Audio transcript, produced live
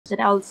And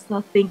I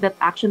also think that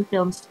action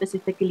films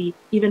specifically,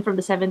 even from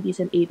the 70s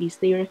and 80s,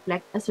 they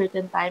reflect a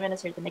certain time and a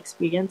certain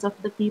experience of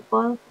the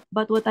people.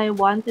 But what I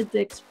wanted to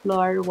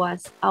explore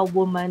was a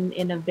woman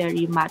in a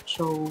very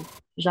macho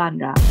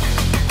genre.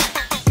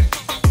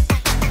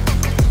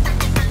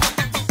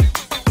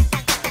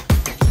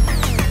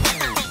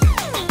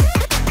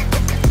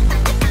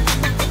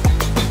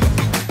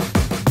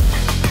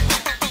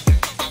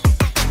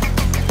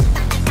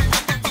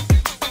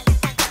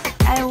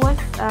 I was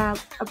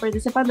a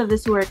participant of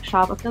this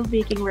workshop, a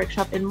filmmaking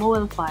workshop in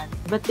Moel Fund,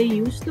 but they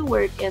used to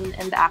work in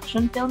the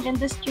action film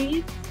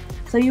industry.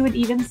 So you would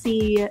even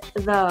see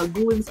the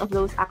goons of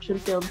those action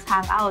films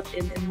hang out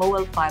in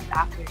Moel Fund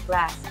after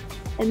class.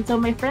 And so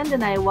my friend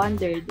and I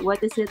wondered,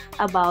 what is it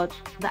about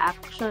the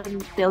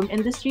action film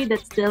industry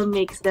that still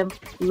makes them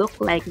look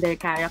like their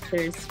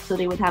characters? So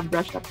they would have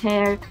brushed up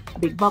hair, a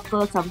big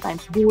buckle,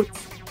 sometimes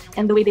boots,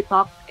 and the way they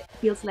talk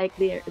feels like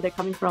they're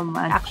coming from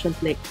an action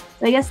flick.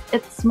 So I guess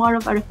it's more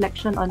of a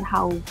reflection on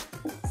how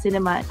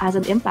cinema has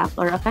an impact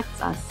or affects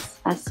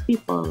us as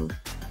people.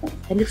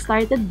 And it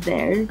started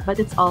there, but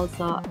it's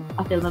also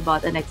a film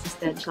about an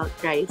existential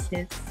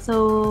crisis.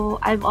 So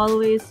I've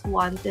always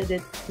wanted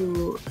it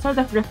to sort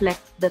of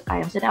reflect the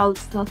times. And I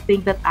also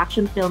think that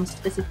action films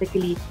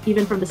specifically,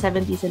 even from the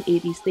 70s and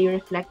 80s, they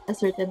reflect a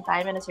certain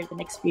time and a certain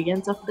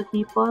experience of the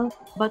people.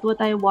 But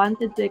what I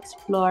wanted to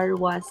explore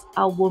was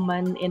a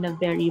woman in a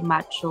very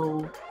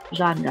macho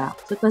genre.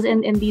 So because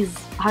in these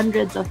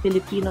hundreds of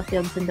Filipino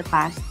films in the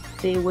past,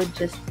 they would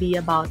just be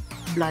about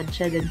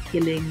bloodshed and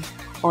killing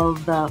all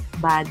the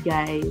bad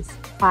guys,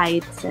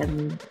 fights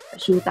and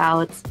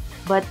shootouts.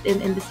 But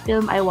in this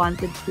film, I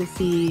wanted to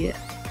see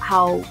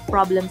how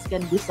problems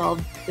can be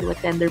solved through a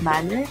tender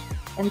manner.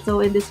 And so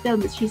in this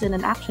film, she's in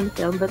an action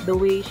film, but the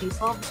way she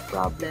solves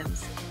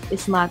problems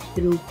is not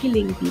through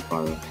killing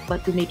people,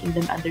 but to making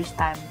them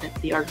understand that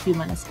they are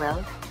human as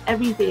well.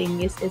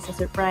 Everything is a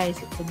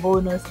surprise, it's a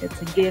bonus,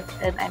 it's a gift,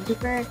 and I'm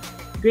super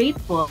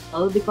grateful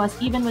because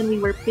even when we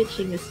were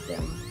pitching this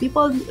film,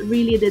 people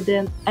really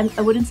didn't, and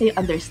I wouldn't say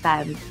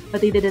understand,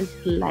 but they didn't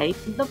like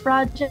the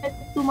project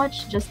too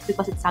much just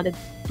because it sounded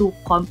too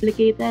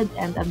complicated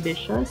and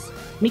ambitious.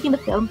 Making the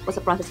film was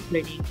a process of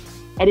learning.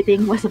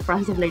 Editing was a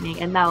process of learning,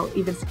 and now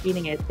even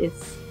screening it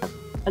is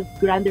a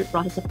grander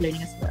process of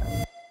learning as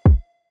well.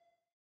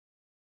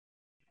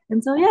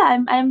 And so yeah,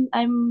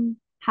 I'm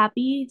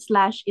happy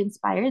slash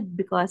inspired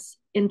because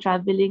in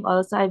traveling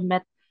also I've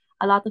met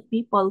a lot of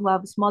people who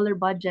have smaller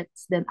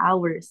budgets than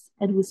ours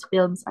and whose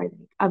films are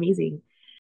like amazing.